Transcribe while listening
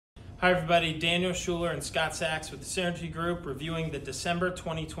Hi everybody, Daniel Schuler and Scott Sachs with the Synergy Group reviewing the December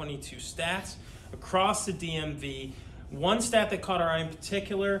 2022 stats across the DMV. One stat that caught our eye in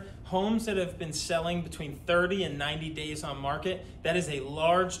particular, homes that have been selling between 30 and 90 days on market. That is a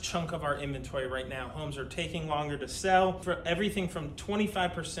large chunk of our inventory right now. Homes are taking longer to sell. For everything from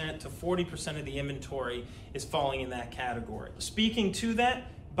 25% to 40% of the inventory is falling in that category. Speaking to that,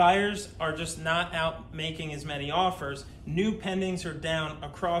 buyers are just not out making as many offers. New pendings are down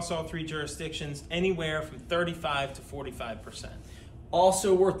across all three jurisdictions, anywhere from 35 to 45%.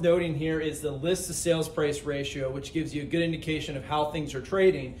 Also worth noting here is the list to sales price ratio, which gives you a good indication of how things are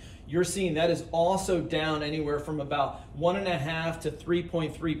trading. You're seeing that is also down anywhere from about 1.5 to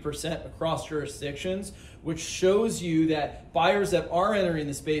 3.3% across jurisdictions, which shows you that buyers that are entering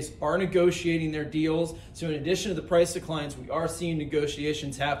the space are negotiating their deals. So in addition to the price declines, we are seeing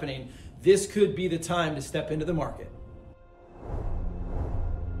negotiations happening. This could be the time to step into the market.